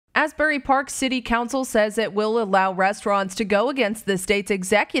Asbury Park City Council says it will allow restaurants to go against the state's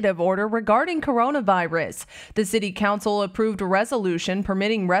executive order regarding coronavirus. The City Council approved a resolution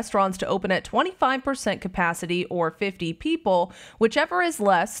permitting restaurants to open at 25% capacity or 50 people, whichever is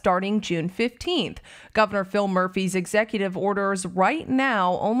less, starting June 15th. Governor Phil Murphy's executive orders right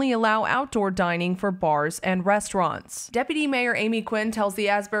now only allow outdoor dining for bars and restaurants. Deputy Mayor Amy Quinn tells the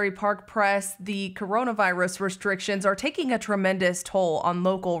Asbury Park Press the coronavirus restrictions are taking a tremendous toll on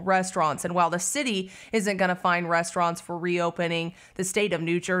local restaurants, and while the city isn't going to fine restaurants for reopening, the state of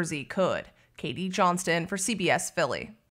New Jersey could. Katie Johnston for CBS Philly.